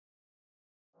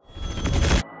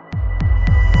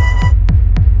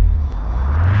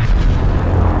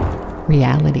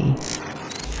reality.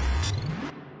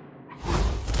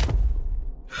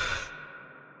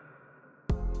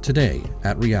 Today,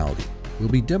 at Reality, we'll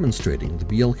be demonstrating the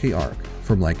BLK ARC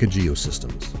from Leica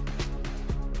Geosystems.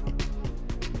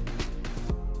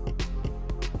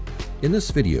 In this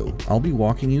video, I'll be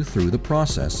walking you through the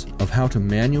process of how to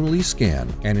manually scan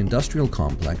an industrial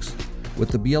complex with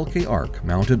the BLK ARC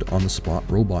mounted on the Spot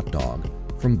robot dog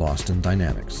from Boston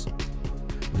Dynamics.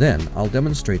 Then, I'll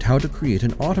demonstrate how to create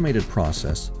an automated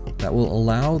process that will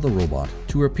allow the robot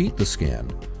to repeat the scan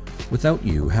without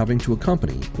you having to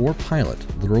accompany or pilot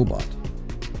the robot.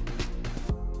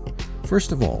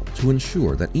 First of all, to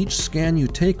ensure that each scan you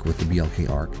take with the BLK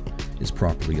ARC is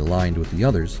properly aligned with the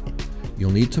others, you'll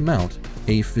need to mount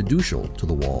a fiducial to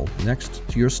the wall next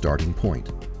to your starting point.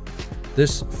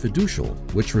 This fiducial,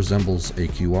 which resembles a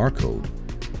QR code,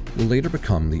 will later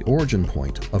become the origin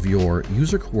point of your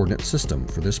user coordinate system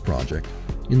for this project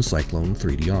in Cyclone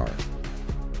 3DR.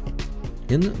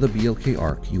 In the BLK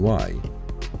ARC UI,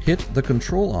 hit the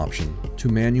control option to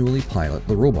manually pilot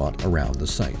the robot around the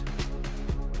site.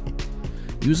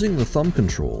 Using the thumb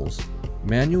controls,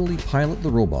 manually pilot the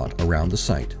robot around the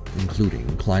site, including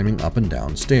climbing up and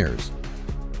down stairs.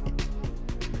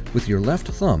 With your left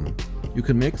thumb, you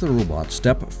can make the robot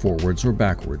step forwards or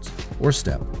backwards, or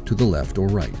step to the left or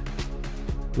right.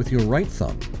 With your right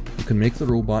thumb, you can make the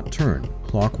robot turn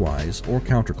clockwise or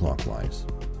counterclockwise.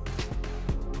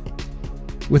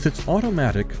 With its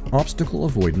automatic obstacle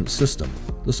avoidance system,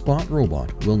 the Spot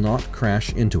robot will not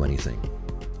crash into anything.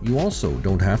 You also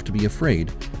don't have to be afraid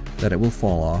that it will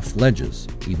fall off ledges,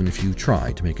 even if you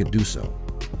try to make it do so.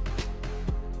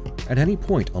 At any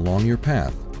point along your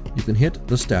path, you can hit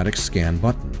the static scan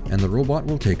button, and the robot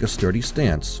will take a sturdy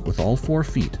stance with all 4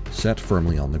 feet set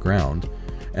firmly on the ground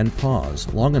and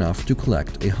pause long enough to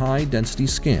collect a high-density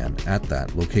scan at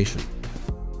that location.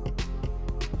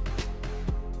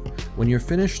 When you're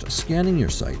finished scanning your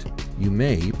site, you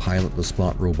may pilot the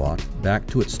Spot robot back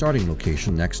to its starting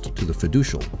location next to the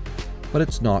fiducial, but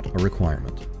it's not a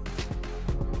requirement.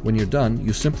 When you're done,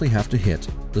 you simply have to hit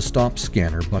the Stop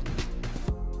Scanner button.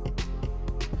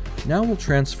 Now we'll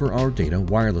transfer our data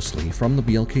wirelessly from the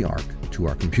BLK ARC to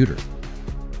our computer.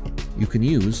 You can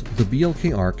use the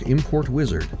BLK ARC Import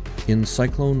Wizard in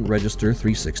Cyclone Register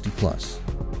 360 Plus.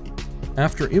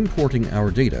 After importing our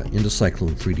data into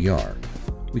Cyclone 3DR,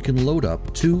 we can load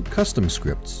up 2 custom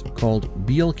scripts called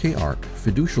BLK ARC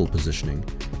Fiducial Positioning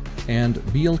and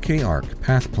BLK ARC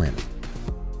Path Planning.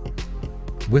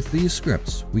 With these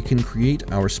scripts, we can create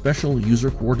our special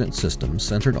user coordinate system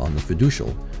centered on the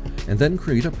fiducial, and then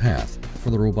create a path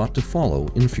for the robot to follow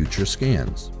in future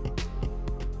scans.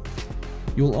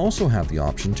 You will also have the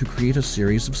option to create a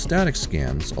series of static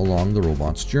scans along the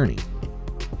robot's journey.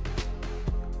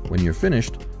 When you're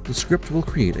finished, the script will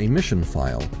create a mission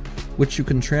file, which you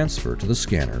can transfer to the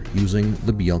scanner using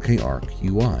the BLK ARC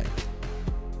UI.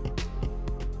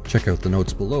 Check out the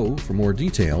notes below for more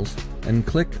details, and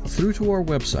click through to our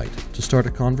website to start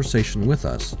a conversation with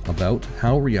us about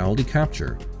how reality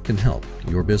capture can help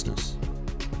your business.